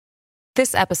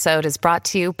This episode is brought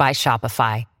to you by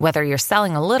Shopify. Whether you're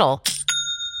selling a little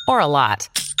or a lot,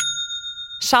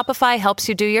 Shopify helps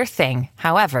you do your thing,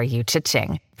 however you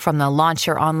cha-ching. From the launch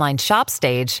your online shop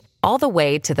stage, all the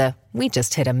way to the we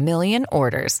just hit 1 million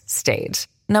orders stage.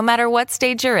 No matter what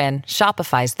stage you're in,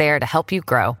 Shopify's there to help you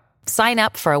grow. Sign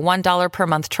up for a $1 per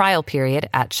month trial period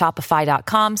at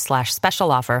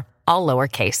shopify.com/special offer, all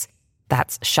lowercase.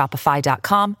 That's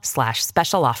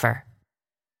shopify.com/special offer.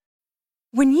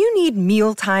 When you need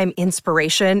mealtime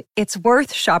inspiration, it's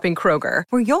worth shopping Kroger,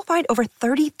 where you'll find over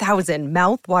 30,000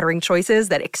 mouth-watering choices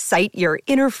that excite your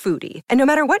inner foodie. And no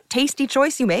matter what tasty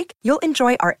choice you make, you'll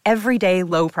enjoy our everyday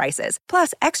low prices,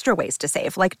 plus extra ways to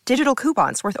save, like digital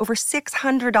coupons worth over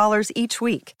 $600 each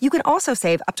week. You can also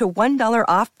save up to $1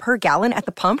 off per gallon at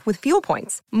the pump with fuel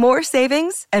points. More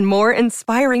savings and more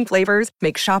inspiring flavors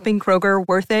make shopping Kroger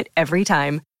worth it every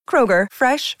time. Kroger,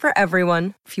 fresh for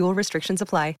everyone. Fuel restrictions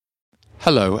apply.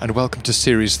 Hello and welcome to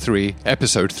Series 3,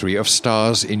 Episode 3 of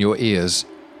Stars in Your Ears.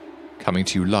 Coming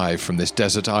to you live from this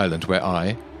desert island where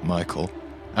I, Michael,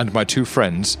 and my two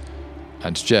friends,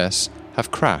 and Jess,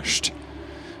 have crashed.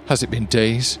 Has it been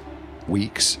days,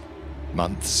 weeks,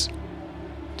 months?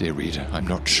 Dear reader, I'm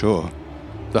not sure.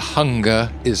 The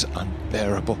hunger is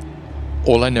unbearable.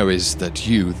 All I know is that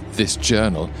you, this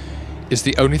journal, is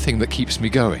the only thing that keeps me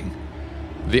going.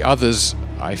 The others,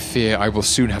 I fear I will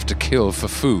soon have to kill for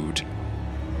food.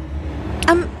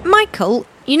 Michael,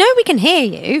 you know we can hear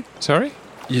you. Sorry?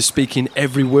 You're speaking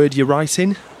every word you're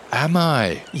writing? Am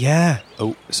I? Yeah.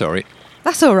 Oh, sorry.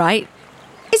 That's all right.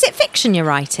 Is it fiction you're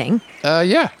writing?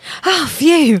 Yeah. Oh,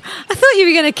 phew. I thought you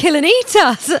were going to kill and eat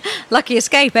us. Lucky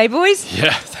escape, eh, boys?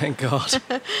 Yeah, thank God.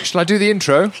 Shall I do the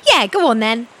intro? Yeah, go on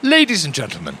then. Ladies and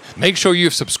gentlemen, make sure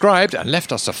you've subscribed and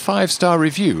left us a 5-star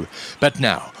review. But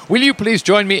now, will you please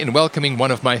join me in welcoming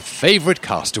one of my favourite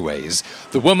castaways,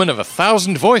 the woman of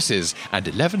 1,000 voices and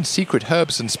 11 secret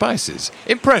herbs and spices,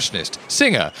 impressionist,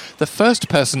 singer, the first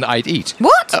person I'd eat.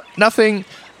 What? Nothing.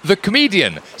 The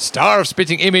comedian, star of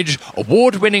Spitting Image,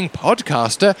 award-winning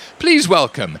podcaster, please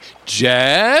welcome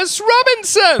Jess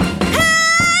Robinson.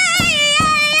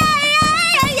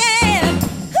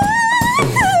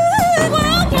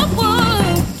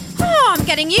 Oh, I'm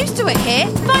getting used to it here.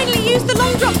 Finally used the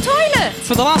long drop toilet.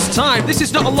 For the last time, this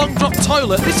is not a long drop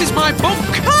toilet, this is my bunk.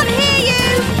 Can't hear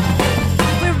you.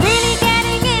 We're really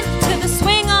getting into the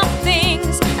swing of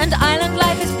things, and island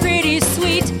life is pretty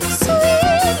sweet.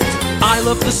 I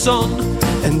love the sun.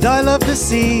 And I love the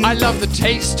sea. I love the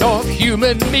taste of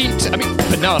human meat. I love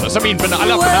bananas.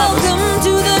 Welcome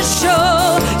to the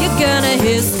show. You're gonna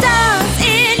hear stars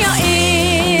in your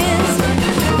ears.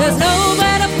 There's no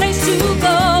better place to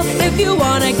go if you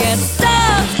wanna get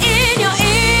stars in your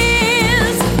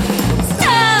ears.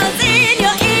 Stars in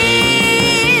your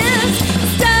ears.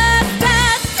 Stars,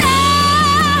 stars,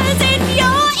 stars in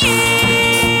your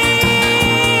ears.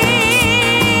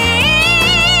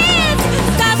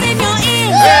 Stars in your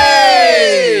ears.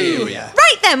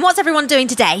 Right then, what's everyone doing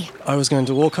today? I was going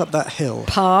to walk up that hill.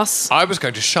 Pass. I was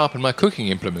going to sharpen my cooking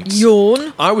implements.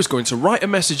 Yawn. I was going to write a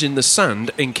message in the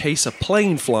sand in case a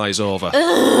plane flies over.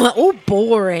 All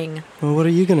boring. Well, what are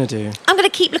you going to do? I'm going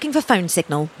to keep looking for phone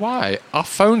signal. Why? Our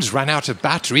phones ran out of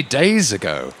battery days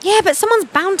ago. Yeah, but someone's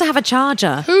bound to have a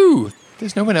charger. Who?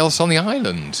 There's no one else on the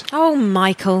island. Oh,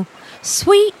 Michael.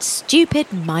 Sweet,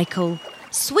 stupid Michael.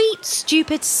 Sweet,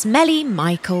 stupid, smelly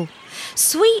Michael.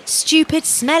 Sweet, stupid,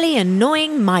 smelly,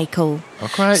 annoying Michael.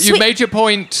 Okay, you made your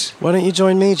point. Why don't you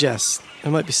join me, Jess?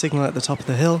 There might be signal at the top of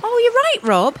the hill. Oh, you're right,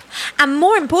 Rob. And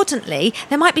more importantly,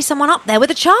 there might be someone up there with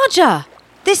a charger.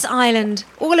 This island,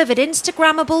 all of it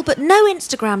Instagrammable, but no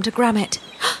Instagram to gram it.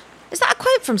 Is that a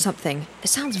quote from something? It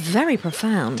sounds very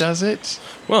profound. Does it?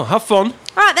 Well, have fun.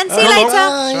 All right, then, see you later.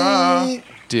 Bye.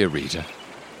 Dear reader,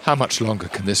 how much longer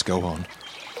can this go on?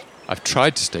 I've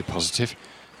tried to stay positive.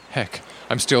 Heck,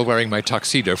 I'm still wearing my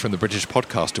tuxedo from the British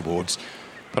Podcast Awards,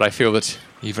 but I feel that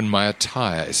even my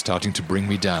attire is starting to bring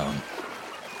me down.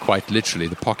 Quite literally,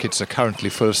 the pockets are currently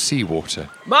full of seawater.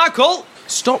 Michael,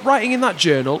 stop writing in that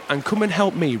journal and come and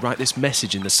help me write this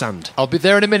message in the sand. I'll be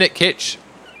there in a minute, Kitch.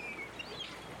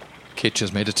 Kitch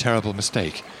has made a terrible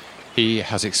mistake. He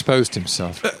has exposed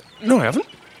himself. No, I haven't.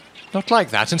 Not like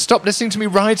that, and stop listening to me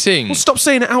writing. Well, stop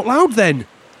saying it out loud then.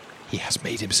 He has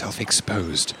made himself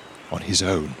exposed on his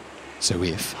own. So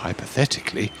if,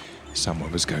 hypothetically,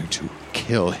 someone was going to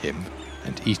kill him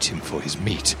and eat him for his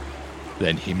meat,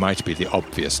 then he might be the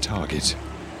obvious target.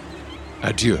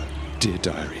 Adieu, dear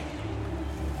diary.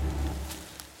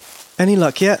 Any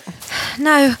luck yet?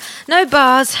 No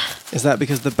bars. Is that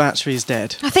because the battery's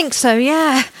dead? I think so,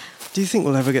 yeah. Do you think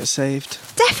we'll ever get saved?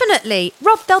 Definitely.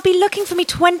 Rob, they'll be looking for me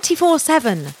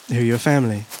 24/7. Who, your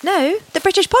family? No, the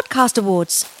British Podcast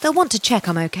Awards. They'll want to check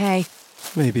I'm okay.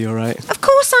 Maybe you're right. Of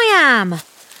course I am.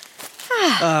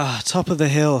 Top of the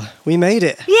hill. We made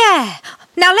it. Yeah.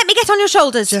 Now let me get on your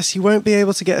shoulders. Jess, you won't be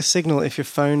able to get a signal if your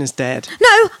phone is dead.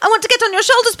 No, I want to get on your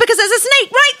shoulders because there's a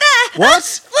snake right there.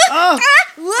 What?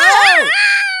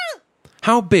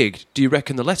 How big do you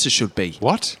reckon the letters should be?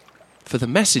 What? For the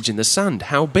message in the sand,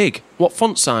 how big? What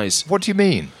font size? What do you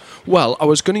mean? Well, I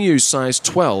was going to use size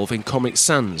 12 in Comic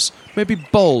Sans. Maybe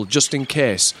bold, just in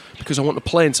case, because I want the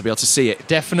plane to be able to see it.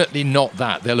 Definitely not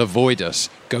that. They'll avoid us.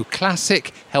 Go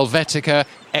classic, Helvetica,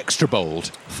 extra bold.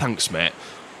 Thanks, mate.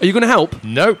 Are you going to help?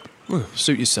 Nope. Well,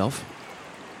 suit yourself.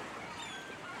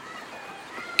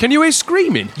 Can you hear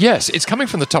screaming? Yes, it's coming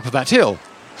from the top of that hill.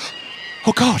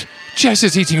 Oh, God. Jess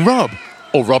is eating Rob.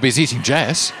 Or Rob is eating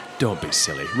Jess. Don't be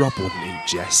silly. Rob wouldn't eat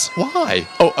Jess. Why?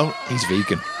 Oh, he's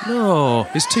vegan. No,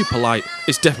 he's too polite.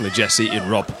 It's definitely Jess eating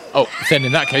Rob. Oh, then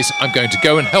in that case, I'm going to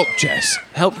go and help Jess.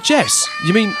 Help Jess?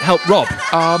 You mean help Rob?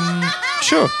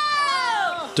 Sure.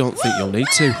 Don't think you'll need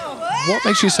to. What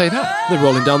makes you say that? They're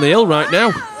rolling down the hill right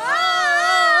now.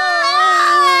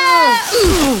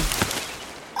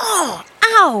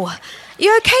 Ow.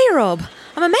 You okay, Rob?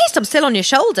 I'm amazed I'm still on your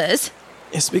shoulders.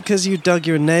 It's because you dug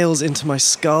your nails into my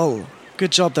skull.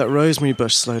 Good job that rosemary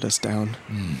bush slowed us down.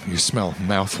 You smell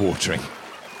mouth-watering.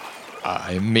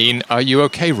 I mean, are you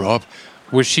okay, Rob?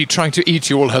 Was she trying to eat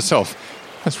you all herself?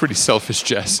 That's really selfish,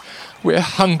 Jess. We're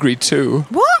hungry too.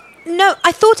 What? No,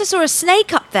 I thought I saw a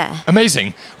snake up there.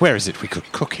 Amazing. Where is it? We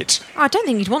could cook it. I don't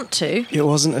think you'd want to. It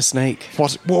wasn't a snake.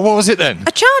 What was it then?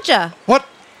 A charger. What?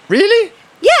 Really?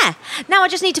 Yeah. Now I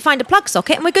just need to find a plug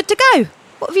socket and we're good to go.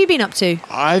 What have you been up to?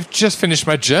 I've just finished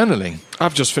my journaling.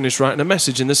 I've just finished writing a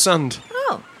message in the sand.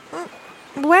 Oh.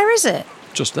 Where is it?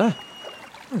 Just there.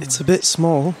 It's a bit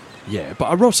small. Yeah, but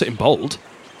I wrote it in bold.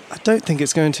 I don't think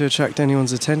it's going to attract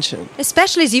anyone's attention.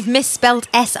 Especially as you've misspelled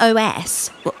SOS.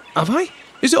 What, have I?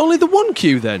 Is it only the one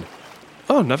Q then?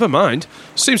 Oh, never mind.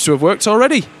 Seems to have worked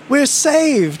already. We're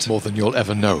saved! More than you'll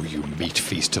ever know, you meat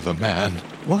feast of a man.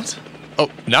 What? Oh,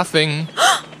 nothing.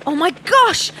 Oh my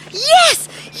gosh! Yes!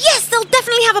 Yes, they'll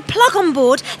definitely have a plug on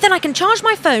board. Then I can charge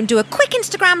my phone, do a quick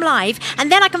Instagram live,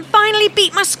 and then I can finally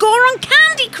beat my score on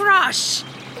Candy Crush.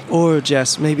 Or,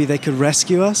 Jess, maybe they could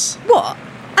rescue us? What?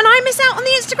 And I miss out on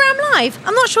the Instagram live?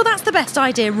 I'm not sure that's the best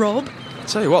idea, Rob.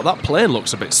 Tell you what, that plane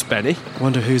looks a bit spenny.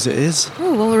 Wonder whose it is.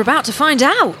 Oh, well, we're about to find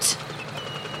out.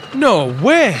 No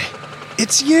way!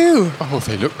 It's you! Oh,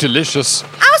 they look delicious.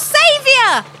 Our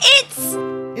saviour! It's...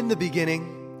 In the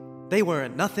beginning, they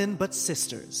weren't nothing but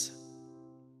sisters.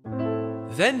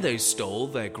 Then they stole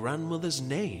their grandmother's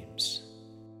names.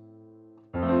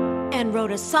 And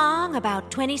wrote a song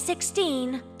about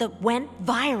 2016 that went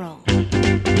viral.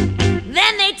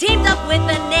 Then they teamed up with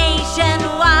the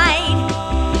Nationwide,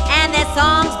 and their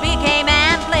songs became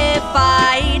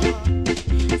amplified.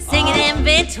 Singing in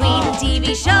between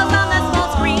TV shows on the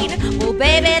small screen. Well,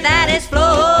 baby, that is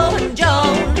Flo and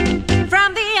Joan.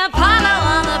 From the Apollo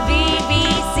on the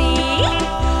BBC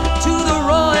to the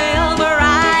Royal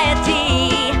Variety.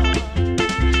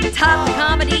 Top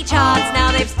comedy charts,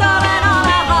 now they've stolen all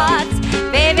our hearts.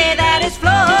 Baby, that is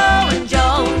Flo and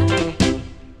Joan.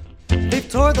 They've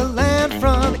toured the land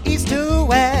from east to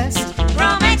west.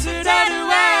 From Exeter to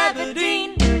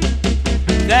Aberdeen.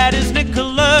 That is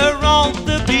Nicola on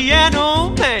the piano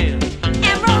man.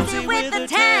 And Rosie with the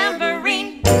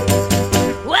tambourine.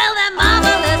 Well, they're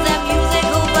marvelous at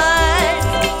musical birds,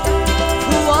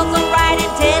 who also write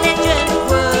intelligent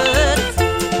words.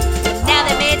 Now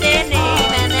they made their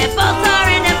name and they both are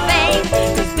into fame.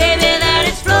 'Cause baby, that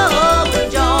is Flo and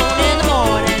Joan in the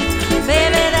morning.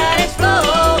 Baby, that is Flo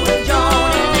and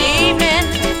Joan in the evening.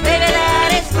 Baby,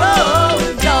 that is Flo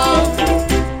and Joan.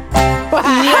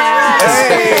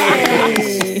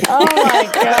 Oh my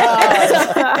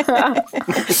god.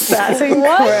 That's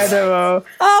incredible.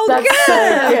 Oh, That's good!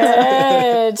 so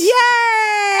good. Yay!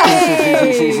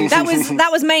 that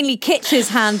was mainly Kitch's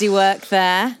handiwork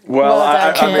there. Well, Well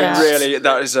I done, mean, Kitch. really,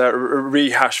 that is a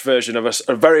rehashed version of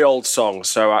a very old song,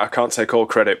 so I can't take all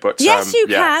credit, but... Yes, you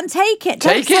yeah. can. Take it.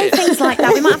 Take Don't say it. things like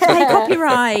that. We might have to pay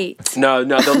copyright. No,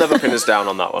 they'll never pin us down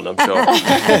on that one, I'm sure. Oh,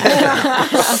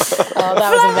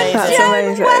 that was amazing.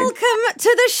 Joan, welcome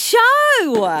to the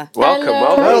show.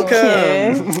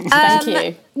 Welcome. Thank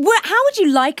you. How would you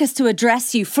like us to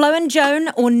address you, Flo and Joan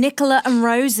or Nicola and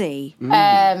Rosie?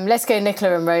 Let's go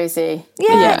Nicola and Rosie.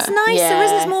 Yeah, it's nicer,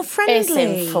 isn't it? It's more friendly. It's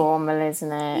informal,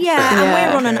 isn't it? Yeah, and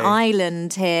we're on an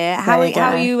island here. How There you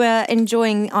are go. you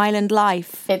enjoying island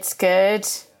life? It's good.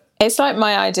 It's like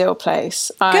my ideal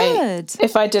place. Good.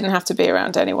 If I didn't have to be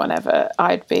around anyone ever,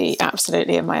 I'd be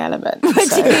absolutely in my element. So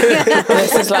this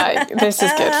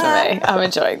is good for me. I'm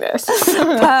enjoying this.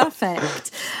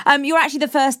 Perfect. You're actually the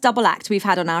first double act we've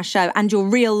had on our show, and your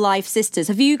real life sisters.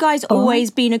 Have you guys always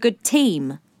been a good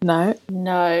team? No.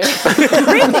 Really?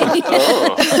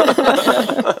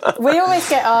 We always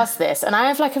get asked this, and I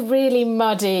have like a really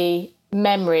muddy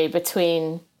memory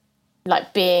between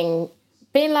like being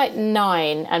like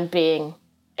 9 and being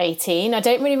 18. I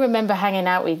don't really remember hanging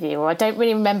out with you, or I don't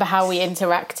really remember how we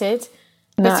interacted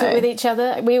with each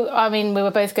other. We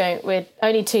were both we're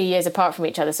only 2 years apart from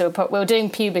each other, so we were doing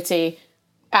puberty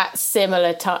at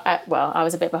similar time. Well, I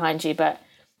was a bit behind you, but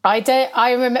I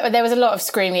remember there was a lot of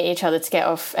screaming at each other to get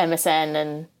off MSN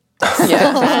and throwing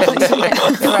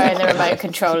the remote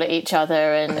control at each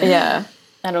other and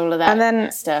all of that and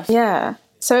then, stuff. Yeah.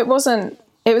 So it was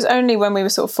only when we were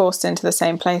sort of forced into the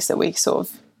same place that we sort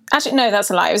of... Actually, no, that's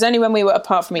a lie. It was only when we were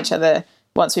apart from each other,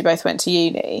 once we both went to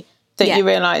uni, that you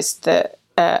realised that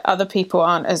other people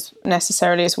aren't as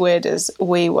necessarily as weird as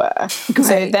we were. Great.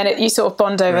 So then you sort of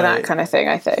bond over that kind of thing,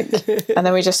 I think. And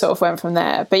then we just sort of went from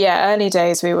there. But yeah, early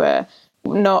days we weren't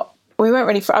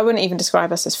really... I wouldn't even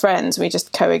describe us as friends. We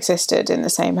just coexisted in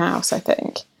the same house, I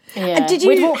think. Yeah. Did you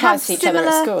We'd walk have past each other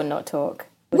at school and not talk.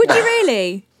 Would you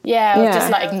really? Yeah, or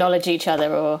just like acknowledge each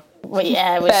other, or it was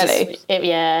Barely.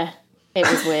 It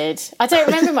was weird. I don't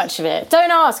remember much of it.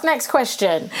 Don't ask. Next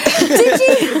question.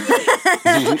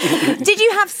 Did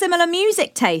you have similar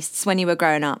music tastes when you were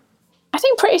growing up? I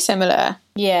think pretty similar.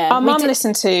 Yeah. Our mum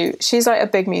listened to... She's like a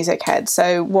big music head,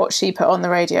 so what she put on the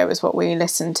radio is what we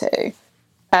listened to.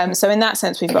 So in that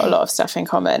sense, we've got a lot of stuff in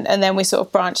common. And then we sort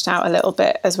of branched out a little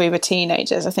bit as we were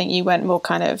teenagers. I think you went more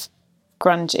kind of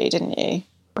grungy, didn't you,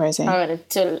 Rosie? I went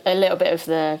to a little bit of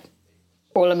the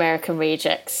All-American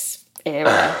Rejects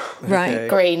era. Right.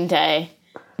 Green Day.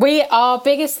 Our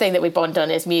biggest thing that we bond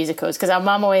on is musicals, because our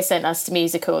mum always sent us to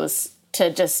musicals to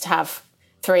just have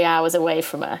 3 hours away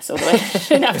from us, although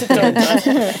she didn't have to talk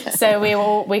to us. So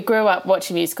we grew up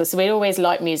watching musicals, so we always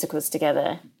liked musicals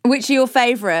together. Which are your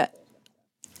favourite?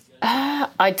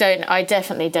 I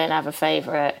definitely don't have a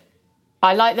favourite.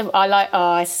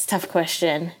 It's a tough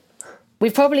question.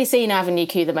 We've probably seen Avenue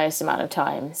Q the most amount of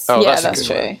times. Oh, yeah, that's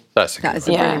true. That is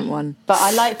a brilliant one. But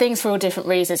I like things for all different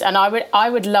reasons, and I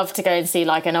would love to go and see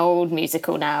like an old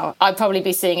musical now. I'd probably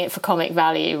be seeing it for comic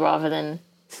value rather than...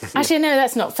 Actually, no,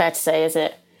 that's not fair to say, is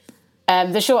it?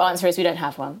 The short answer is we don't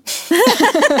have one.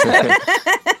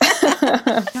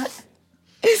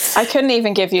 I couldn't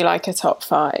even give you like a top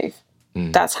 5.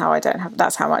 That's how much I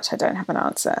don't have an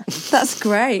answer. That's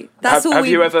great. Have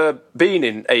you ever been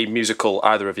in a musical,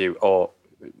 either of you, or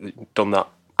done that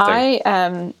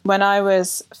thing? When I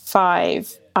was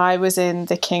 5, I was in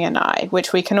The King and I,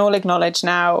 which we can all acknowledge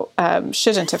now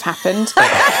shouldn't have happened.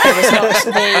 It was not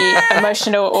the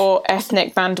emotional or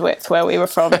ethnic bandwidth where we were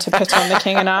from to put on The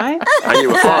King and I. And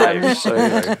you were 5, so...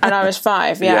 And I was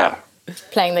 5, yeah.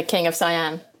 Playing the King of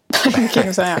Siam. King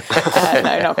of Siam.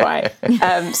 No, not quite.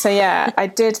 So yeah, I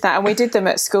did that, and we did them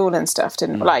at school and stuff,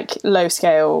 didn't like low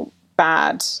scale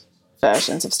bad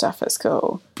versions of stuff at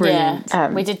school. Brilliant. Yeah,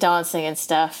 we did dancing and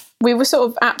stuff. We were sort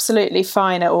of absolutely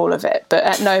fine at all of it, but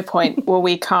at no point were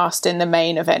we cast in the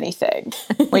main of anything.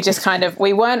 We just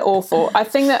we weren't awful. I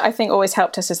think always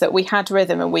helped us is that we had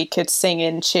rhythm and we could sing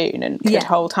in tune and could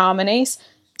hold harmonies.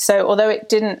 So although it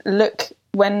didn't look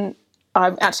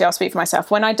I'll speak for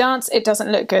myself. When I dance, it doesn't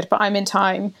look good, but I'm in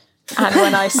time. And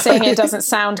when I sing, it doesn't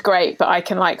sound great, but I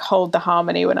can like hold the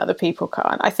harmony when other people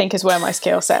can't. I think is where my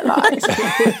skill set lies.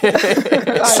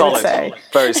 Solid.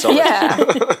 Very solid.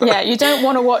 Yeah. You don't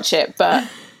want to watch it, but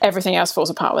everything else falls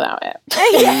apart without it.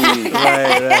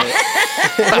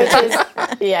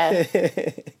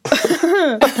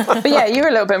 But yeah, you were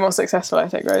a little bit more successful, I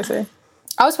think, Rosie.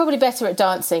 I was probably better at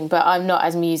dancing, but I'm not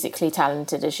as musically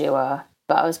talented as you are.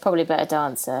 But I was probably a better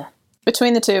dancer.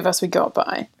 Between the two of us, we got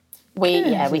by. We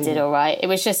did all right. It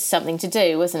was just something to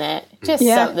do, wasn't it? Just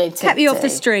something to kept you do. off the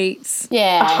streets.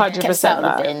 Yeah, 100% kept out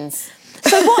of the bins.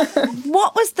 So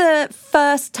what was the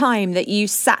first time that you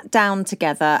sat down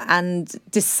together and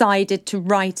decided to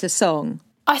write a song?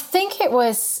 I think it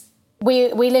was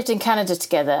we lived in Canada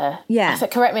together. Yeah. So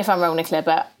correct me if I'm wrong, Nicola,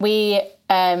 but we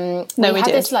had did.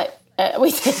 this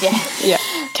we did, yeah. Yeah.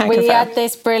 We had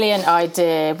this brilliant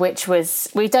idea, which was,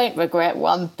 we don't regret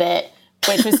one bit,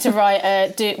 which was to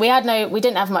write we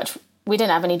didn't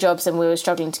have any jobs, and we were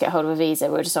struggling to get hold of a visa.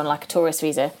 We were just on like a tourist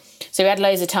visa. So we had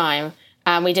loads of time,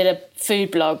 and we did a food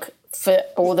blog for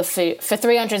all the food for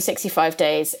 365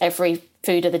 days, every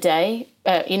food of the day.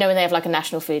 When they have like a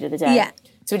national food of the day. Yeah.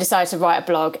 So we decided to write a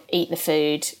blog, eat the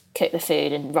food, cook the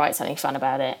food, and write something fun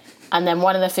about it. And then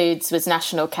one of the foods was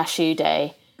National Cashew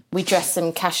Day. We dressed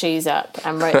some cashews up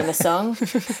and wrote them a song.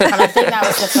 And I think that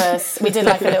was the first. We did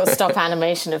like a little stop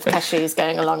animation of cashews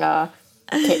going along our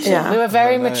kitchen. Yeah. We were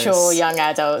very mature young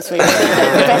adults. We really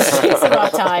made the best use of our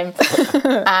time.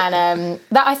 And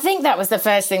I think that was the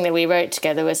first thing that we wrote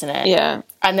together, wasn't it? Yeah.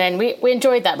 And then we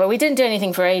enjoyed that, but we didn't do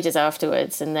anything for ages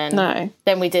afterwards. And then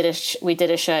we did a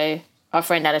show. Our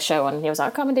friend had a show on, and he was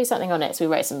like, come and do something on it. So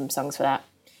we wrote some songs for that.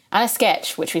 And a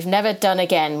sketch, which we've never done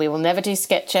again. We will never do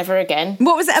sketch ever again.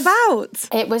 What was it about?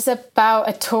 It was about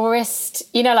a tourist,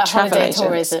 like holiday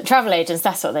tourism. Travel agents,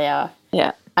 that's what they are.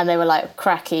 Yeah. And they were like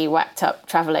cracky, whacked up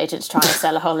travel agents trying to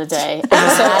sell a holiday. And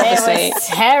it was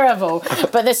terrible.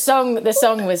 But the song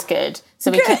was good.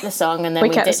 So we kept the song and then we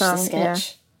ditched the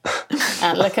sketch. Yeah.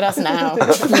 And look at us now.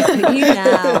 Look at you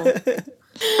now.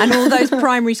 And all those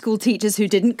primary school teachers who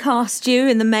didn't cast you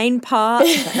in the main part,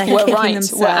 were right.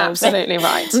 Themselves. We're absolutely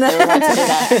right.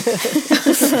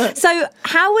 So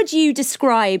how would you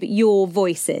describe your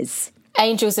voices?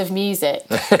 Angels of music.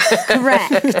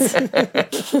 Correct.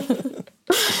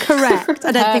 Correct.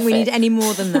 I don't think we need any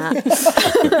more than that.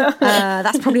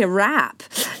 That's probably a wrap.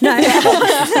 No.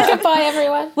 Goodbye,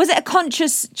 everyone. Was it a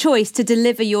conscious choice to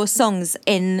deliver your songs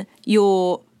in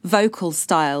your vocal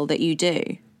style that you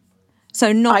do?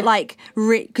 So not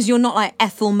because you're not like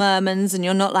Ethel Merman's and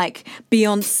you're not like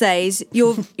Beyonce's.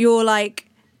 You're like...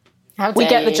 We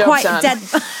get the job done.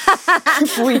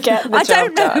 We get the job done. I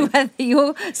don't know whether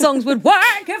your songs would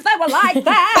work if they were like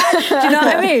that. Do you know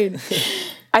what I mean?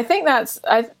 I think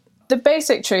the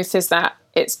basic truth is that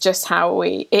it is just how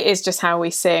we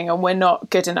sing, and we're not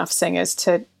good enough singers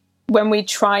to. When we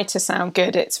try to sound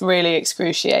good, it's really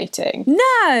excruciating.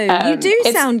 No, you do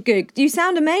sound good. You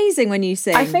sound amazing when you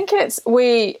sing. I think it's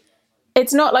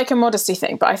not like a modesty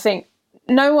thing, but I think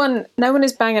no one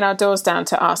is banging our doors down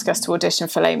to ask us to audition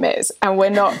for Les Mis, and we're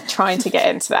not trying to get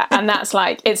into that. And that's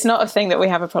like, it's not a thing that we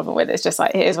have a problem with. It's just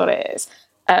like, it is what it is.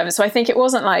 So I think it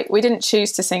wasn't like, we didn't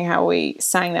choose to sing how we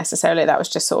sang necessarily. That was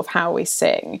just sort of how we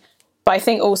sing. But I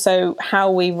think also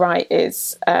how we write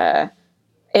is...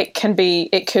 It could be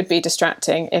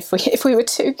distracting if we were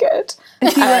too good.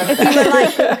 If you were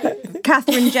like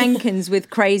Catherine Jenkins with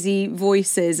crazy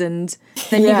voices, and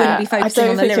then you wouldn't be focusing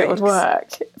on the lyrics. I don't think it would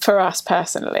work for us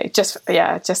personally. Just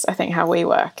I think how we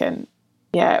work, and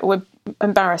we're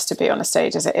embarrassed to be on a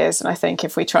stage as it is. And I think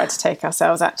if we tried to take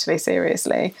ourselves actually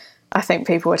seriously, I think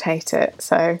people would hate it.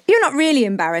 So you're not really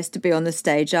embarrassed to be on the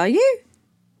stage, are you?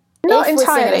 Not if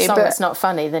entirely, we're singing a song but that's not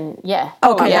funny, then yeah.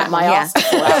 Okay, I want my ass to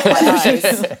fall out my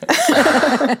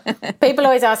eyes. People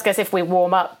always ask us if we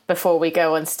warm up before we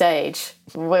go on stage.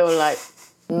 We were like,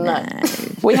 no.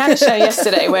 We had a show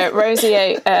yesterday where Rosie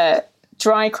ate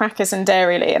dry crackers and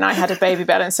Dairyly, and I had a Baby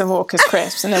Bell and some Walker's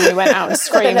crisps, and then we went out and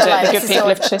screamed at the good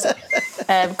people of Chiswick.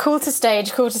 Call to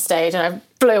stage, and I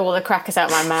blew all the crackers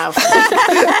out my mouth.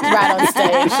 Ran on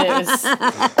stage.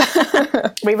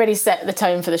 We really set the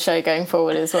tone for the show going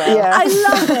forward as well. Yeah. I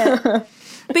love it.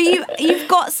 But you've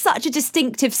got such a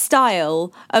distinctive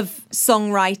style of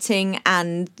songwriting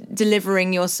and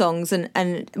delivering your songs,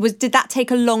 and did that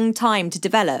take a long time to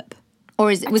develop, or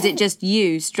was it just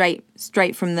you straight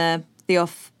from the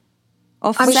off?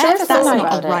 I'm set? sure That's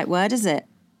not the right word, is it?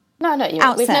 No, not you.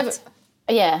 Outset.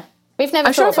 We've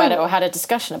never thought about it or had a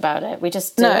discussion about it. We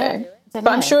just do it. But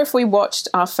I'm sure if we watched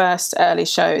our first early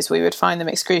shows, we would find them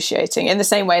excruciating, in the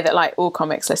same way that like all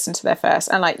comics listen to their first,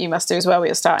 and like you must do as well. Where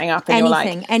you're starting up and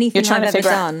anything you're trying I've to ever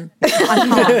done. I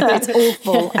can't. It's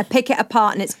awful. I pick it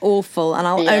apart and it's awful, and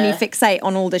I'll only fixate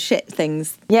on all the shit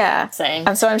things. Yeah, same.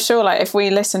 And so I'm sure like if we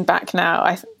listen back now,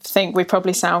 I think we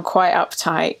probably sound quite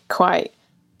uptight, quite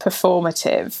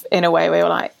performative in a way where you're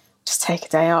like, just take a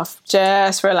day off,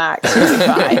 just relax, you'll be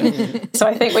fine. So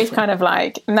I think we've kind of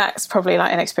like, and that's probably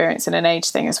like an experience and an age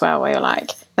thing as well, where you're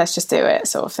like, let's just do it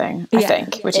sort of thing, I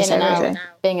think, which is everything.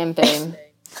 Bing and boom.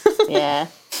 Yeah.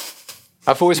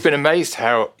 I've always been amazed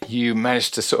how you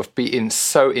managed to sort of be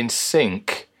so in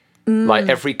sync. Like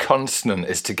every consonant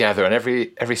is together, and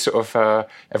every sort of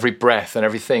every breath and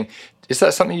everything. Is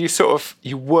that something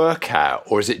you work out,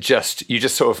 or is it just you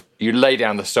lay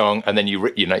down the song and then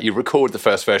you record the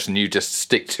first version, you just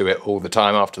stick to it all the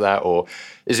time after that, or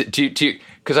is it do you?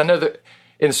 Because I know that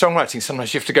in songwriting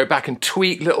sometimes you have to go back and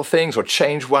tweak little things or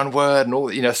change one word and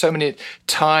all, so many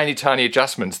tiny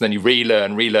adjustments, and then you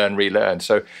relearn.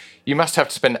 So you must have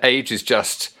to spend ages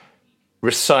just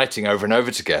reciting over and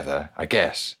over together, I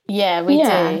guess. Yeah, we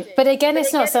do. But again,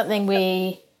 it's not something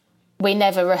we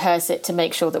never rehearse it to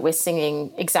make sure that we're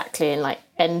singing exactly and like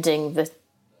ending the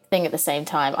thing at the same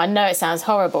time. I know it sounds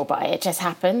horrible, but it just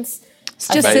happens. It's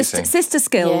just Amazing. sister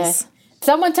skills. Yeah.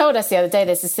 Someone told us the other day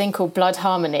there's this thing called blood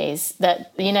harmonies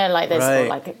that, like there's Right.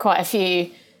 like quite a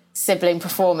few sibling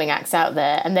performing acts out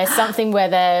there, and there's something where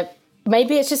they're,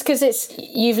 maybe it's just because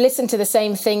you've listened to the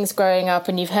same things growing up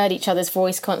and you've heard each other's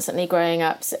voice constantly growing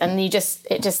up, and they just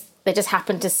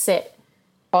happen to sit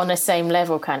on the same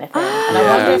level kind of thing. And I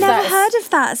wonder I've if never heard of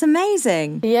that. It's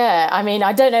amazing. Yeah, I mean,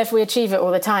 I don't know if we achieve it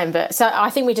all the time, but so I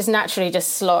think we just naturally just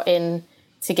slot in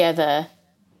together.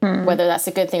 Whether that's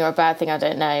a good thing or a bad thing, I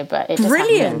don't know, but it just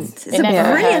Brilliant. happens. It's it a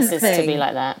never brilliant rehearses thing. to be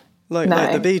like that.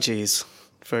 Like the Bee Gees,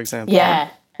 for example. Yeah.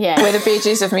 We're the Bee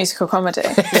Gees of musical comedy.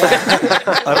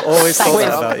 I've always thought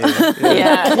that about you.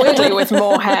 Yeah, weirdly with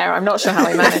more hair. I'm not sure how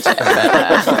we manage it.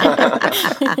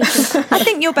 I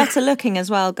think you're better looking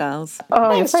as well, girls. Oh,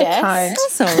 Thanks, you're very Jess. kind.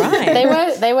 That's all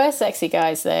right. They were sexy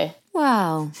guys though.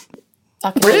 Wow.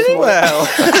 I could Really? think more. Well,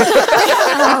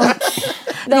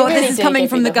 Well, really this is do coming give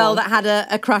from you the the girl whole- that had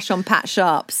a crush on Pat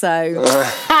Sharp, so... He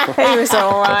was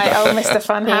all right. Oh, Mr. He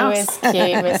Funhouse. was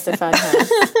cute, Mr. Funhouse.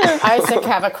 I also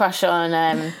have a crush on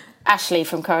Ashley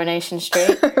from Coronation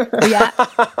Street. yeah.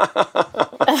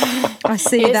 I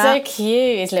see He's that. so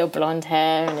cute. His little blonde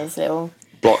hair and his little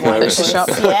Block nose. Butcher shop.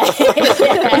 yeah.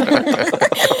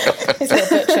 His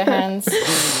little butcher hands.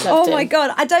 Oh Loved my him.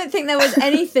 God, I don't think there was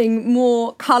anything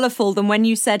more colourful than when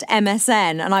you said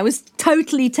MSN, and I was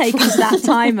totally taken to that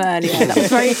time earlier. That was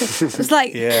very, it was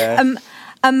like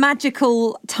a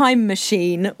magical time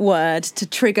machine word to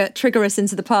trigger us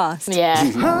into the past. Yeah.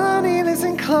 Honey,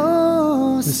 listen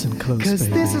close. listen close, Cause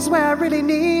baby. this is where I really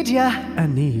need ya. I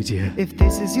need you. If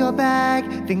this is your bag,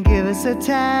 then give us a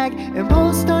tag and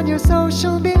post on your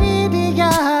social media.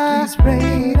 Please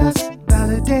rate us,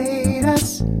 validate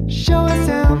us, show us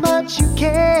how much you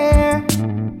care.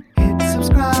 Hit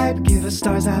subscribe, give us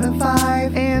stars out of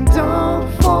 5, and don't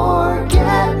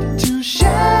forget to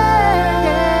share.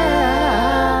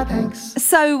 Thanks.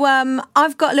 So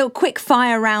I've got a little quick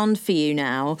fire round for you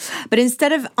now, but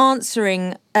instead of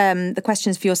answering the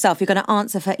questions for yourself, you're going to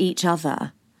answer for each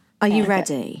other. Are you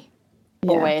ready?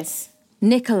 Always.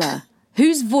 Nicola,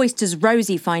 whose voice does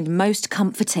Rosie find most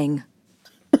comforting?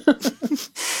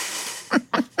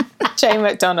 Jane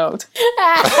McDonald.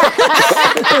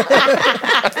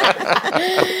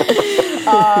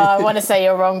 I want to say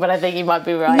you're wrong, but I think you might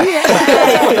be right.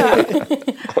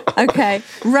 Okay.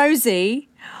 Rosie,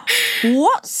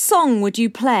 what song would you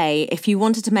play if you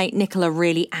wanted to make Nicola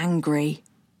really angry?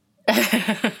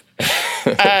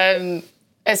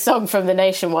 A song from the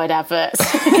Nationwide adverts.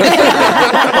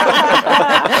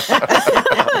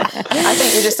 I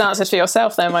think you just answered for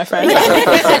yourself there, my friend.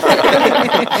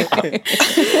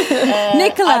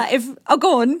 Nicola,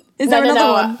 go on. Is there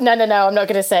another one? No, I'm not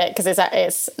going to say it because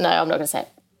no, I'm not going to say it.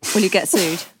 Will you get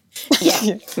sued?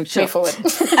 Yeah, move forward.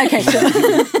 Okay, sure.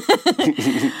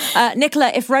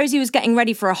 Nicola, if Rosie was getting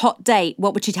ready for a hot date,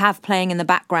 what would she have playing in the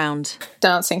background?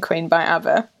 Dancing Queen by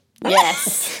ABBA.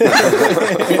 Yes.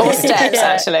 Or Steps,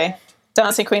 actually.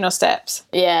 Dancing Queen or Steps.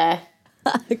 Yeah.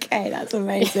 Okay, that's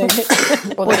amazing.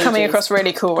 We're coming across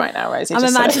really cool right now, Rosie. I'm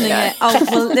just so imagining you know. it. Oh,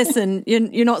 well, listen,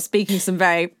 you're not speaking some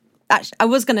very... Actually, I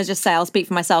was going to just say I'll speak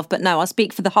for myself, but no, I'll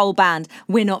speak for the whole band.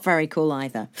 We're not very cool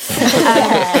either.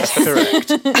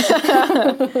 Correct.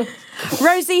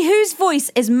 Rosie, whose voice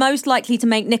is most likely to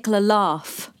make Nicola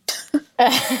laugh?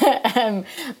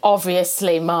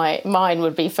 Obviously, mine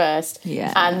would be first.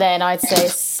 Yeah. And then I'd say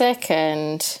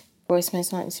second, voice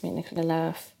most likely to make Nicola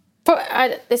laugh.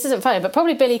 This isn't funny, but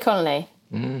probably Billie Connolly.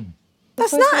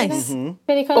 That's nice.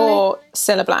 Billie Connolly. Or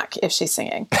Cilla Black, if she's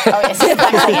singing. Oh, yes,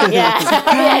 exactly. Yeah.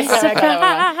 Yes, I got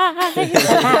that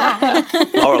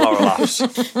one. Laura laughs.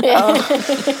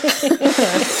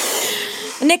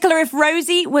 Nicola, if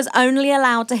Rosie was only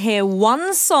allowed to hear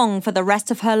one song for the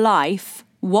rest of her life,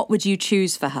 what would you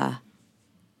choose for her?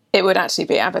 It would actually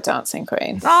be ABBA Dancing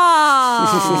Queen.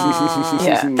 Ah,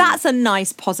 Yeah. that's a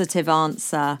nice, positive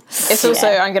answer. It's also,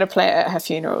 I'm going to play it at her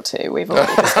funeral too. We've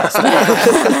already discussed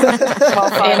While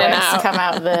that. In and fireworks out. come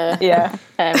out the... Yeah.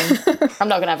 I'm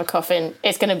not going to have a coffin.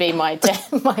 It's going to be I'm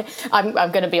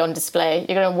going to be on display.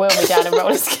 You're going to wheel me down in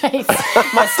roller skates.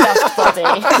 My stuffed body.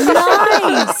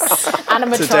 Nice.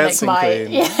 Animatronic Dancing might.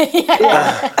 Queen.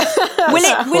 Will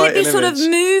it Quite be an sort of image.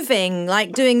 moving,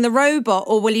 like doing the robot,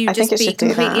 or will you I think just it be should do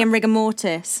completely that. in rigor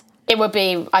mortis?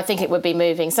 I think it would be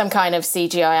moving. Some kind of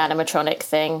CGI animatronic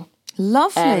thing.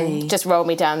 Lovely. Just roll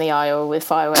me down the aisle with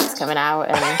fireworks coming out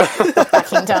and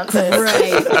backing dancers.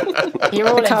 Great. You're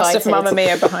all The cast invited. of Mamma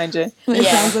Mia behind you. It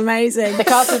sounds amazing. The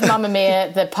cast of Mamma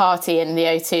Mia, the party in the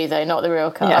O2 though, not the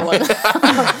real car. Yeah.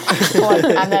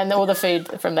 And then all the food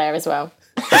from there as well.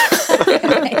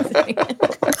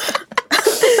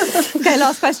 Okay, last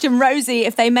last question. Rosie,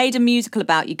 if they made a musical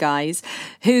about you guys,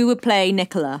 who would play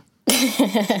Nicola?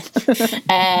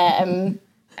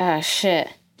 Oh, shit.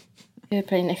 Who would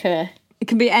play Nicola? It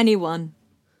can be anyone.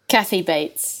 Kathy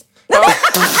Bates. With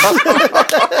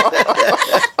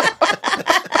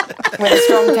a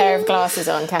strong pair of glasses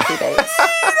on, Kathy Bates.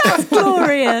 That's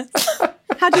glorious.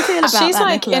 How do you feel about She's that,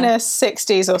 like Nicola? in her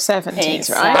 60s or 70s,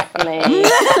 Exactly.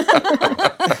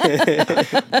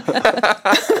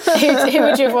 Who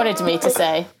would you have wanted me to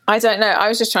say? I don't know. I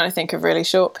was just trying to think of really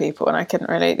short people, and I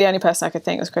couldn't really. The only person I could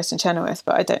think was Kristen Chenoweth,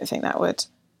 but I don't think that would.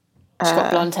 She's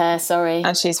got blonde hair, sorry.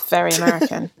 And she's very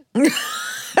American.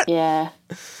 Yeah.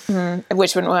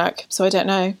 Which wouldn't work, so I don't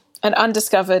know. An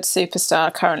undiscovered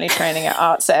superstar currently training at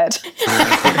Arts Ed.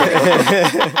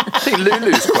 I think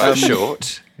Lulu's quite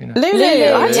short. You know.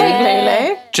 Lulu, I take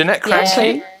Lulu. Jeanette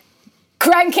Cranky. Yeah.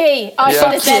 Cranky! I should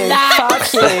have said that.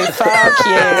 Fuck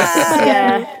you.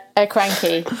 Yeah, a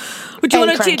cranky. Well, do you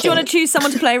want to choose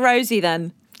someone to play Rosie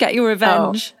then? Get your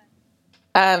revenge.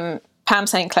 Pam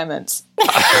St. Clements.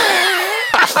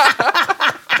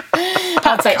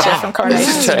 I'll take that from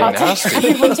Coronation.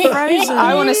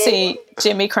 I want to see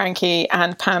Jimmy Cranky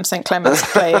and Pam St. Clements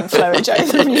playing Flo and Joe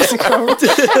the musical.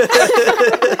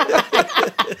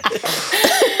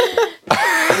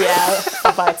 Yeah,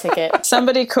 I'll buy a ticket.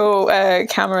 Somebody call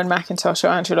Cameron McIntosh or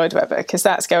Andrew Lloyd Webber, because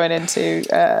that's going into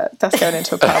a pub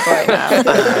right now.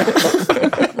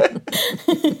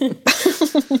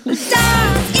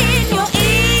 Stars in your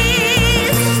ears.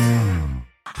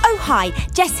 Oh, hi,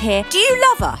 Jess here. Do you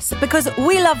love us? Because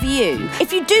we love you.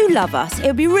 If you do love us, it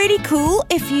would be really cool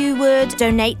if you would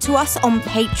donate to us on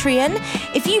Patreon.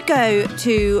 If you go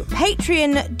to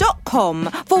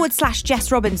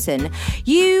patreon.com/Jess Robinson,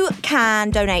 you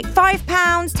can donate £5,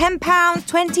 £10,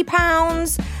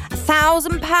 £20,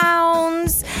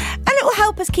 £1,000, and it will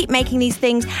help us keep making these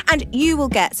things, and you will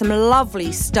get some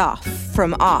lovely stuff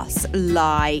from us,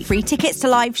 like free tickets to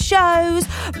live shows,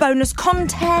 bonus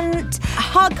content, a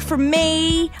hug from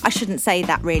me. I shouldn't say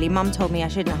that really. Mum told me I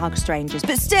shouldn't hug strangers,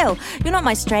 but still, you're not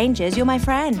my strangers, you're my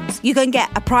friends. You can get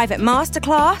a private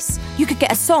masterclass. You could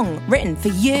get a song written for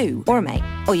you or a mate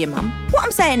or your mum. What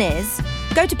I'm saying is,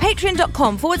 go to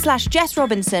patreon.com/Jess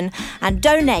Robinson and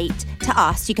donate to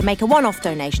us. You can make a one-off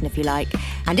donation if you like.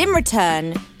 And in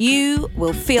return, you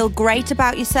will feel great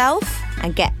about yourself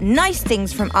and get nice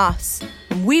things from us.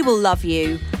 And we will love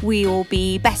you. We will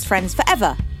be best friends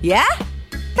forever. Yeah?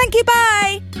 Thank you,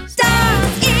 bye!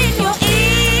 Stars in your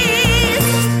ears!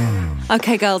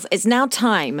 Okay, girls, it's now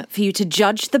time for you to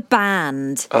judge the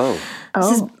band.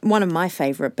 This is one of my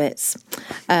favourite bits.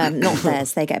 Not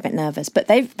theirs, they get a bit nervous. But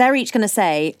they're each going to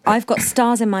say, I've got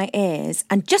stars in my ears.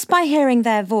 And just by hearing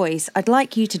their voice, I'd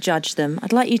like you to judge them.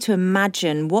 I'd like you to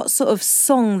imagine what sort of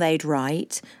song they'd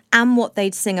write and what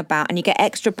they'd sing about. And you get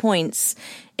extra points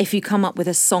if you come up with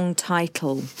a song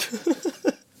title.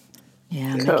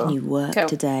 Yeah, I'm making you work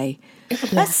today.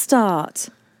 Let's start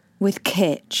with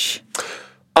Kitsch.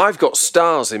 I've got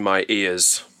stars in my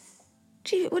ears.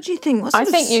 What do you think? I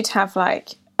think you'd have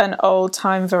like an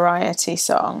old-time variety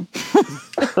song,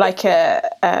 like a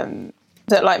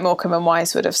that like Morecambe and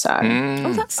Wise would have sung.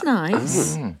 Oh, that's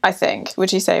nice. I think.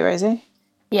 Would you say, Rosie?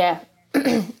 Yeah.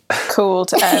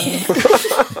 Called.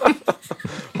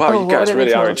 Wow, you guys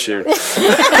really are in tune.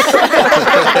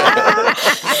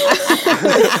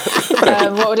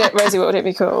 Rosie, what would it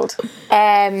be called?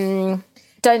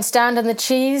 Don't Stand on the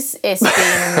Cheese. It's been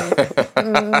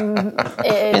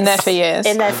in there for years.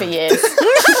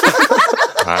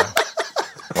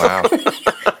 Wow.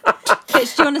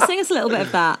 Kitsch, do you want to sing us a little bit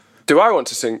of that? Do I want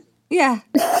to sing? Yeah.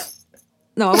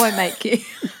 No, I won't make you.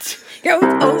 Go.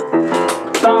 Oh.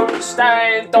 Don't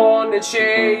stand on the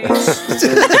cheese. It's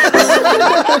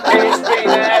been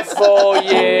there for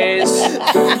years.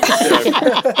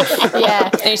 Yeah.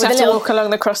 And you just have to walk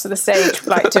along the cross of the stage,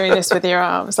 like doing this with your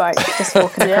arms, like just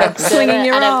walking across. Swinging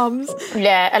your arms.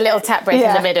 Yeah, a little tap break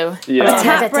in the middle. Yeah. A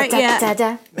tap break,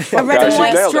 yeah. A red and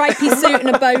white stripy suit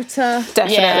and a boater.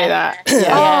 Definitely that. Yeah.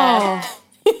 Yeah.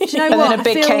 Do you know And what? then a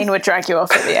big cane would drag you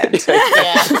off at the end.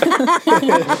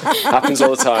 Happens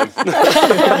all the time.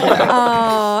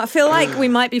 I feel like we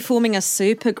might be forming a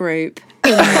super group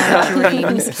in my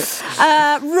dreams.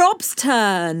 Rob's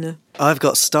turn. I've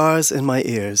got stars in my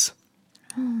ears.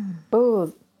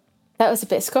 Oh, that was a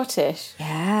bit Scottish.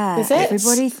 Yeah. Is it?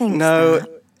 Everybody thinks No, that.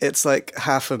 it's like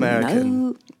half American.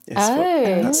 No.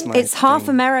 That's my It's half thing.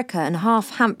 America and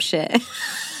half Hampshire.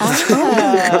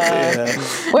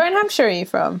 Where in Hampshire are you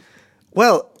from?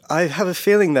 Well, I have a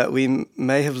feeling that we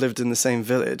may have lived in the same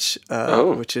village,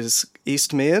 which is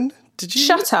East Meon. Did you?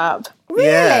 Shut up.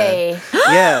 Really?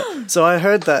 Yeah. So I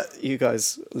heard that you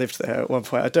guys lived there at one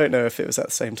point. I don't know if it was at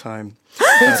the same time.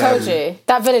 Who told you?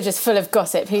 That village is full of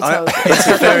gossip. Who told you? It's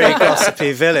a very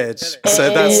gossipy village.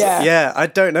 So that's Yeah. I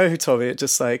don't know who told me. It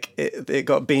just like it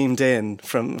got beamed in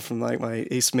from like my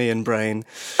East Meon brain.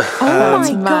 Oh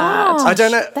my god! I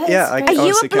don't know. Yeah, I Are you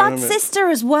honestly a can't blood remember. sister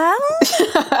as well?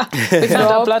 We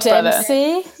found our blood brother.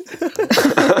 Dempsey.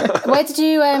 Where did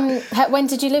you? When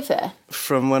did you live there?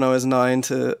 From when I was 9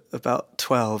 to about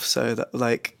 12. So that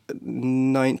like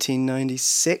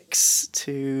 1996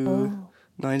 to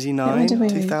 99, When did we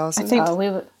move? 2000. I think we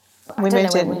moved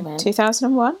in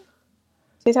 2001,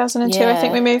 2002. I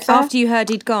think we moved there. After you heard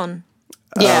he'd gone.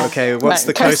 Oh, okay. Once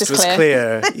the coast was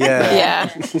clear. Yeah.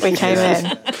 We came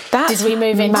in. Did we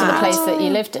move into the place that you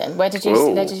lived in? Where did you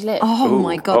live? Oh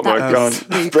my god!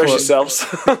 Brace yourselves.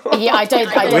 Yeah, I don't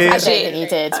think you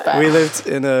did. But We lived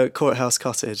in a courthouse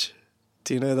cottage.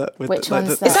 Do you know that? Which like,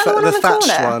 one's that? Is that the one on the thatched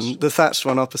corner? one? The thatched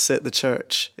one opposite the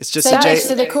church. It's just so next to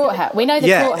adjacent. the courthouse. We know the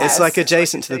courthouse. Yeah, it's like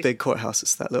adjacent to the big courthouse.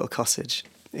 It's that little cottage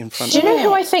in front. Do you know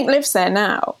who I think lives there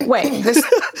now? Wait, this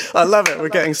I love it. We're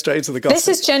getting straight to the gossip. this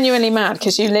is genuinely mad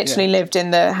because you literally lived in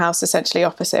the house essentially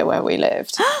opposite where we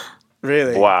lived.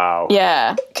 Really? Wow.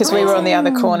 Yeah, because we were on the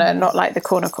other corner, not like the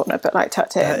corner, but like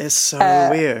tucked in. That is so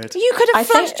weird. You could have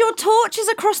flashed your torches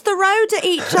across the road at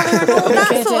each other and all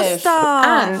that sort of stuff.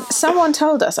 And someone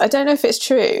told us, I don't know if it's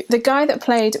true, the guy that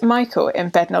played Michael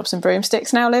in Bedknobs and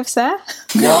Broomsticks now lives there.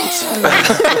 What?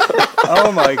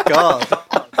 Oh my god.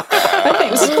 I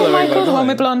think was it called Michael, the one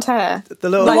with blonde hair? The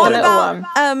little like one. the little one.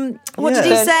 What did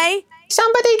he say?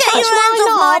 Somebody Get touch your hands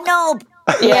off my knob.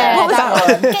 Yeah, What was that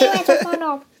one. Get your hands off my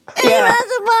knob. Get your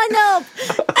hands off my knob.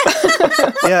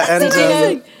 Yeah, and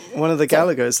one of the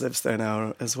Gallaghers lives there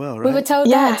now as well, right? We were told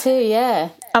that too. Yeah.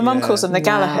 Our mum calls them the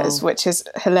Gallaghers, which is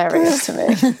hilarious to me.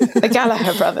 The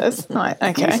Gallagher brothers. Right,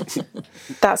 okay.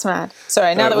 That's mad.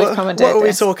 Sorry, now that we've commented. What are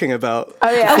we talking about? Oh,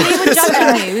 yeah. We were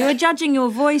judging you. We were judging your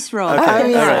voice, Rob. Okay, Oh,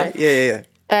 yeah. all right. Yeah.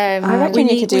 I reckon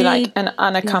you could do like an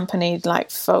unaccompanied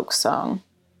like folk song.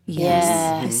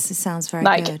 Yes, it sounds very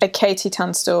like good. a Katie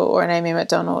Tunstall or an Amy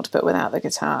McDonald, but without the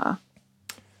guitar.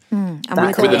 And That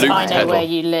we could could be I know where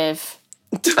you live.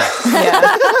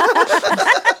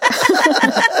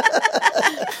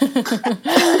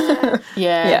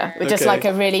 Yeah. With just like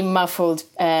a really muffled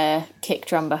kick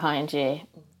drum behind you.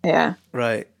 Yeah.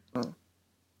 Right.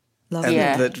 Lovely.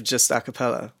 And just a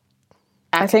cappella.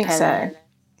 I think so.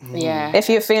 Yeah. If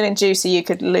you're feeling juicy, you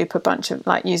could loop a bunch of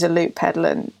use a loop pedal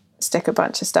and stick a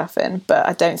bunch of stuff in, but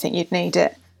I don't think you'd need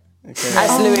it. Okay.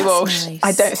 As Louis Walsh, nice.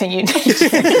 I don't think you need it.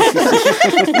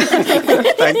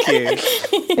 Thank you.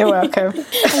 You're welcome.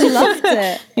 I loved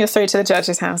it. You're through to the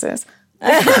judges' houses.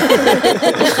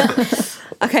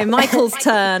 Okay, Michael's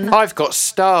turn. I've got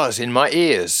stars in my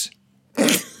ears.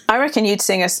 I reckon you'd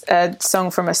sing a song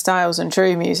from a Styles and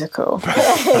Drew musical.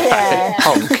 Yeah.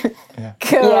 Honk.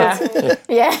 Cool.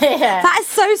 Yeah. That is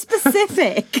so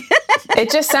specific.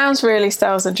 It just sounds really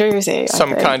Styles and Drewsy.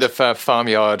 Some kind of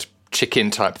farmyard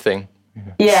chicken type thing.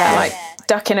 Yeah, like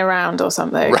ducking around or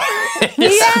something. Right.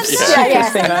 Yeah.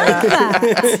 Thing like that.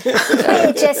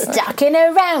 We're just ducking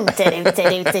around.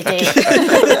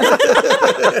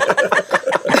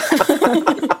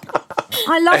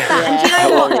 I love that. And do you know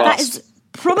what? That is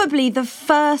probably the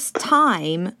first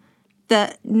time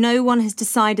that no one has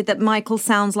decided that Michael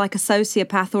sounds like a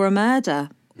sociopath or a murderer.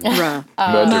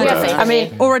 I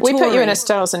mean, or we put you in a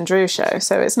Styles and Drew show,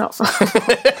 so it's not fun.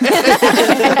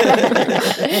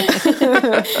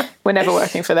 We're never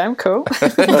working for them. Cool.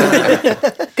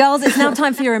 Girls, it's now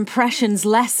time for your impressions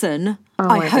lesson. Oh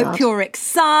I hope you're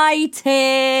excited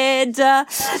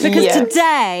because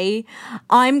today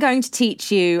I'm going to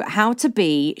teach you how to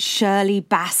be Shirley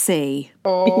Bassey.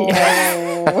 Oh,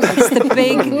 it's the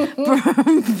big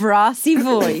brassy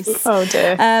voice. Oh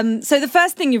dear. So the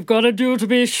first thing you've got to do to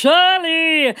be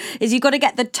Shirley is you've got to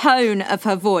get the tone of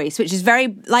her voice, which is very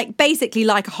basically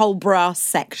like a whole brass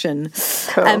section.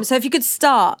 Cool. So if you could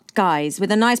start, guys,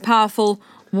 with a nice powerful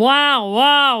wow,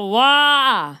 wow,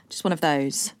 wow. Just one of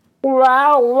those.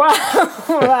 Wow.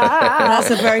 That's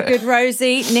a very good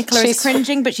Rosie. Nicola is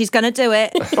cringing, but she's going to do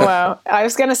it. Well, I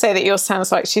was going to say that yours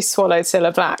sounds like she swallowed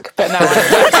Cilla Black, but now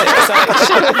I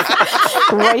should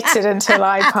have waited until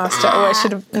I passed it. Or I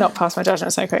should have not passed my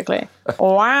judgment so quickly.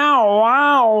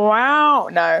 Wow.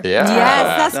 No. Yeah.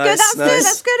 Yes, that's good. That's nice. good.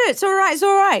 That's good. It's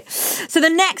all right. So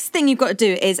the next thing you've got to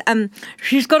do is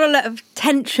she's got a lot of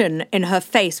tension in her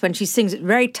face when she sings it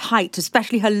very tight,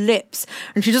 especially her lips,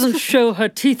 and she doesn't show her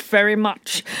teeth very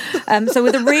much. So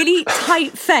with a really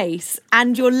tight face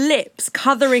and your lips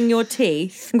covering your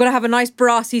teeth, I'm going to have a nice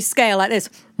brassy scale like this.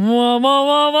 Wah, wah,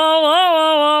 wah, wah,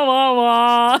 wah, wah, wah,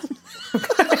 wah.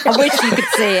 I wish you could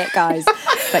see it, guys,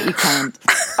 but you can't.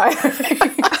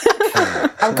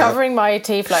 I'm covering my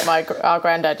teeth like our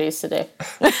granddad used to do.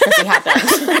 Because he had that.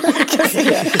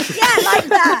 Yeah, like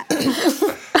that.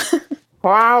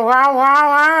 Wow, wow, wow,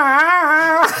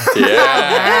 wow.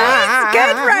 Yeah.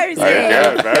 Good, Rosie. Very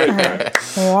good, very good.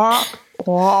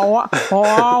 Oh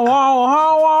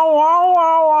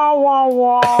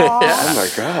my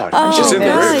God. Oh, She's in the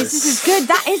room. guys, this is good.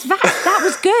 That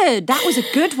was good. That was a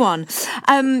good one.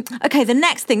 Okay, the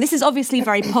next thing. This is obviously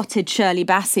very potted Shirley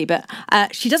Bassey, but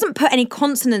she doesn't put any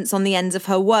consonants on the ends of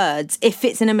her words if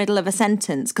it's in the middle of a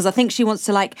sentence, because I think she wants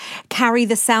to like carry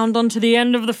the sound onto the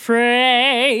end of the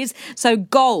phrase. So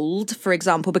gold, for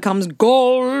example, becomes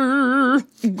gold.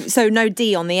 So no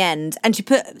D on the end. And she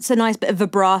puts a nice bit of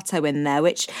vibrato in there,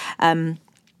 which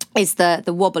is the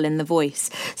wobble in the voice.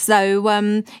 So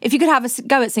if you could have a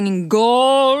go at singing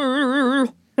goal.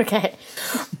 Okay.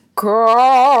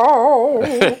 Go.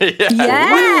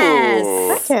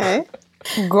 Yes. Okay.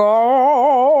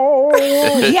 Go.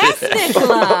 Yes,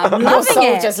 Nicola. I'm Your loving soul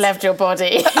it. just left your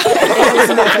body. It was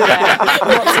never there.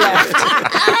 What's left?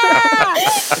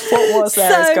 What was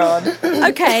there is gone.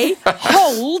 Okay.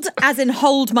 Hold, as in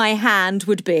hold my hand,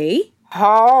 would be.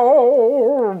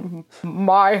 Hold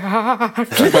my hand.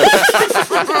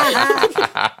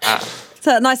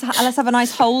 So nice. Let's have a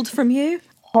nice hold from you.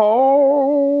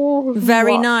 Hold.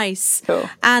 Very nice. Cool.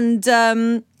 And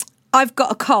I've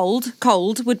got a cold.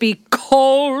 Cold would be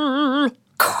cold.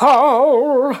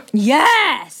 Cold.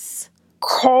 Yes.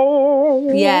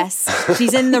 Cold. Yes.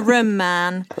 She's in the room,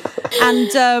 man.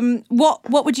 And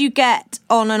what would you get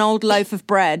on an old loaf of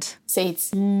bread? Seeds.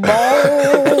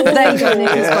 There you go,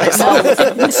 Nick.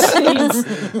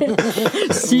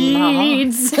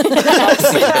 Seeds.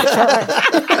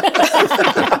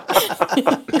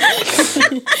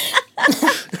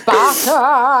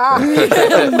 Butter.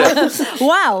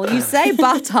 Well, you say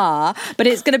butter, but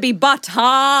it's going to be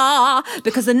butter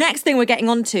because the next thing we're getting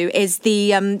onto is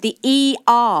the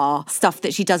ER stuff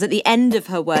that she does at the end of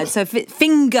her words. So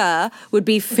finger would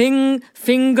be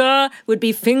finger would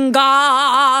be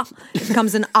finger. It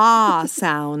becomes an R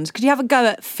sound. Could you have a go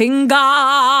at finger?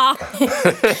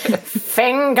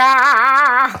 Finger.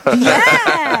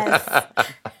 Yes.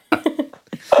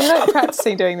 I'm not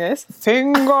practicing doing this.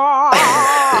 Finger.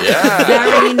 Yeah.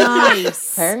 Very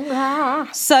nice. Finger.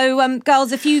 So,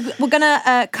 girls, if you were going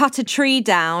to cut a tree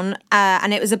down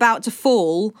and it was about to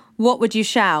fall, what would you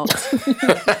shout?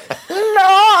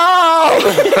 No!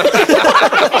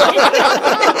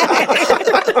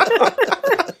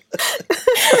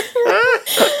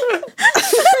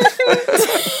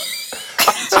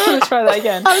 Let's try that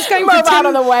again. I was going Move out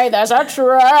of the way, there's a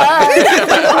train.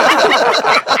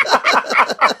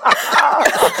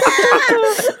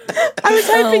 I was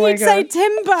hoping you'd say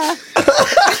timber.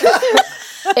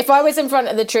 If I was in front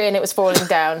of the tree and it was falling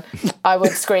down, I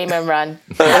would scream and run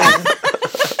and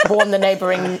warn the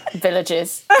neighbouring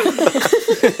villages.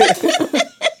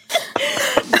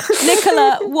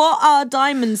 Nicola, what are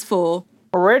diamonds for?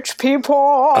 Rich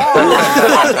people.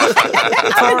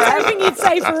 I was hoping you'd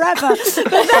say forever,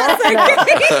 but that's okay.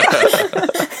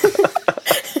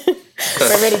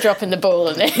 We're really dropping the ball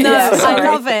on it. No, Yeah, I sorry.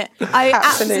 love it. I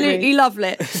absolutely love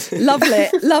it. Love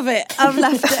it. Love it. I've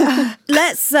left it.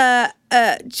 Let's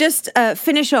just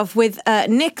finish off with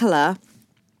Nicola.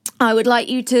 I would like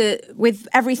you to, with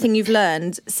everything you've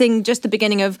learned, sing just the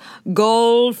beginning of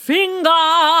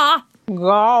Goldfinger.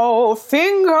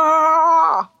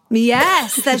 Goldfinger.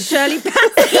 Yes, there's Shirley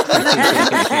Bassey.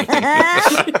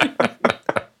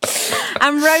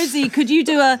 And Rosie, could you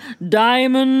do a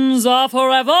Diamonds Are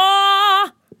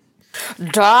Forever?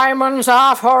 Diamonds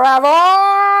are forever.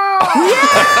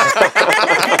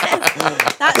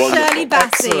 That's Wonderful. Shirley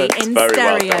Bassey Excellent. in Very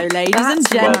well stereo, done. ladies and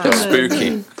gentlemen.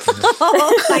 Spooky.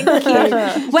 Oh, thank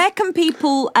you. Where can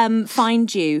people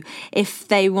find you if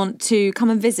they want to come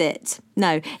and visit?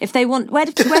 No, if they want, where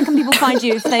can people find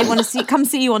you if they want to come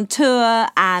see you on tour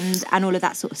and all of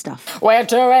that sort of stuff? We're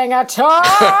doing a tour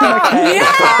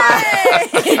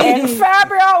in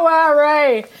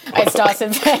February. It starts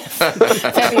in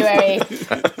February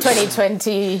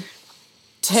 2022.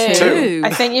 Two. I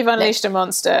think you've unleashed a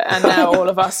monster, and now all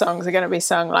of our songs are going to be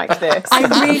sung like this. I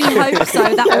really hope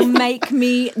so. That will make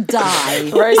me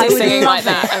die. Rosie I would singing love like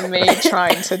that, and me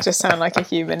trying to just sound like a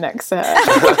human next to her.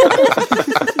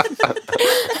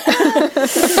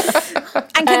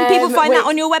 And can people find that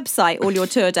on your website, all your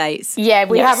tour dates? Yeah,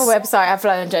 we Yes. have a website at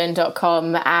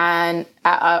floandjane.com, and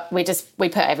we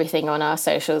put everything on our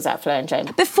socials at Flo and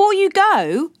Jane. Before you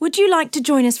go, would you like to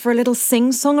join us for a little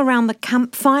sing-song around the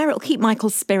campfire? It'll keep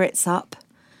Michael's spirits up.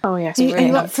 Oh, yes. Are we really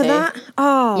you need up for to. that?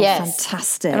 Oh, Yes.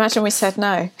 fantastic. Imagine we said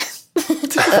no.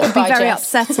 That would be Bye, very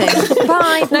Jess. upsetting.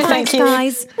 Bye. No, Thanks, thank you.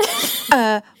 guys.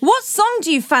 What song do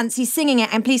you fancy singing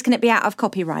it? And please, can it be out of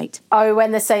copyright? Oh,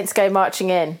 When the Saints Go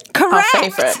Marching In. Our Correct.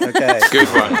 favourite. Okay. Good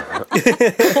one.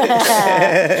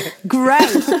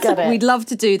 Great. We'd love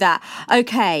to do that.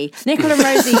 Okay, Nicola and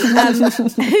Rosie,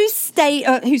 whose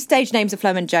stage names are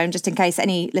Flo and Joan, just in case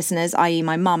any listeners, i.e.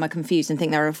 my mum, are confused and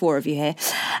think there are 4 of you here.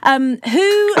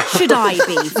 Who should I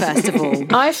be, first of all?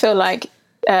 I feel like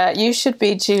you should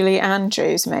be Julie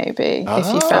Andrews, maybe,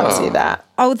 if you fancy that.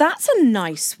 Oh, that's a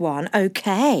nice one.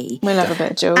 Okay. We'll have a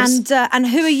bit of Jules. And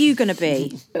who are you going to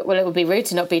be? Well, it would be rude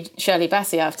to not be Shirley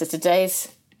Bassey after today's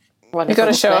wonderful We've got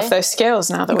to show play. off those skills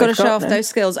now that We've got to we've show off them. those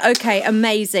skills. Okay,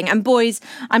 amazing. And boys,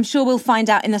 I'm sure we'll find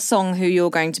out in the song who you're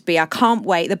going to be. I can't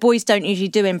wait. The boys don't usually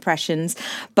do impressions,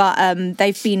 but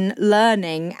they've been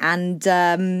learning, and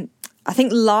I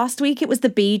think last week it was the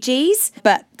Bee Gees,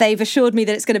 but they've assured me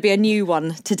that it's going to be a new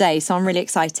one today, so I'm really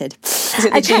excited. Is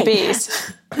it the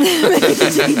GBs? The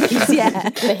GBs, yeah.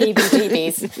 The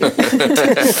heebie-jeebies.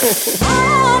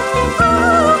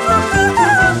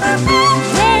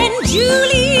 When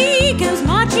Julie goes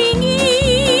marching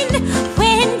in,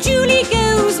 when Julie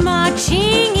goes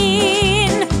marching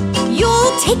in,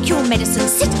 you'll take your medicine,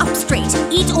 sit up straight,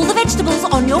 and eat all the vegetables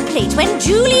on your plate. When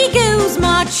Julie goes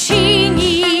marching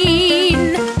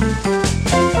in.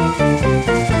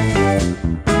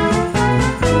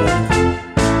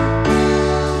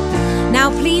 Now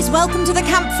please welcome to the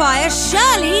campfire,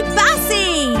 Shirley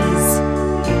Bassey's.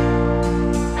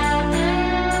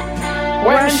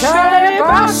 When Shirley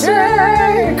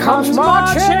Bassey comes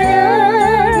marching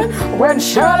in, when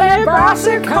Shirley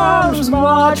Bassey comes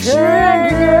marching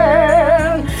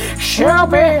in, she'll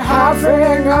be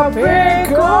having a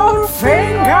big old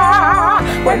finger.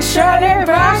 When Shirley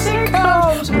Bassey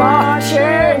comes marching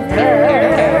in.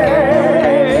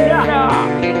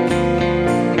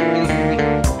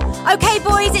 Okay,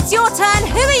 boys, it's your turn.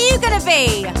 Who are you going to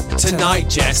be? Tonight,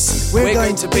 Jess, we're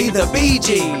going to be the Bee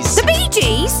Gees. The Bee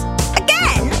Gees?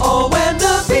 Again? Oh, when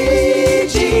the Bee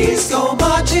Gees go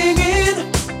marching in.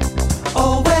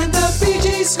 Oh, when the Bee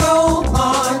Gees go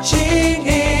marching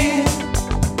in.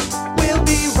 We'll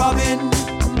be Robin,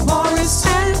 Morris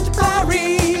and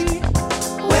Barry.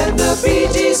 When the Bee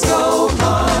Gees go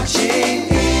marching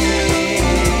in.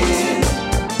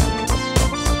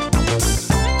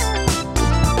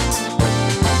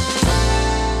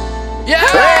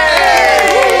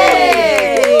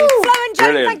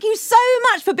 Joan, thank you so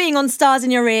much for being on Stars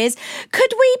in Your Ears.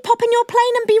 Could we pop in your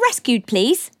plane and be rescued,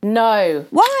 please? No.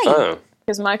 Why?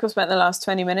 Because Michael spent the last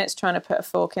 20 minutes trying to put a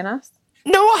fork in us.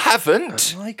 No, I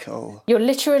haven't. Michael. You're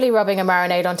literally rubbing a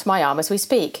marinade onto my arm as we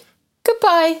speak.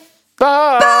 Goodbye.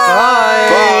 Bye.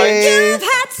 Bye. You've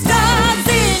had stars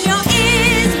in your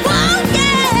ears. Whoa,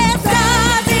 yeah.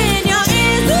 Stars in your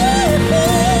ears. Ooh,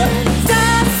 ooh.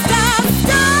 Stars, stars,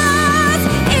 stars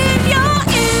in your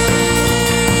ears.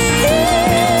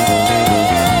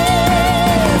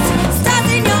 Stars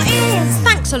in your ears.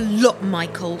 Thanks a lot,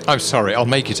 Michael. I'm sorry, I'll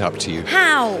make it up to you.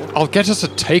 How? I'll get us a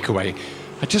takeaway.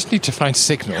 I just need to find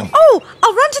signal. Oh,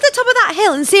 I'll run to the top of that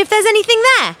hill and see if there's anything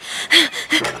there.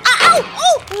 Ow!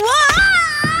 Oh!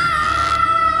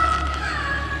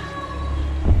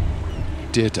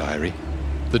 Dear Diary,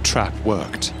 the trap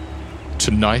worked.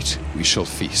 Tonight we shall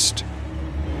feast.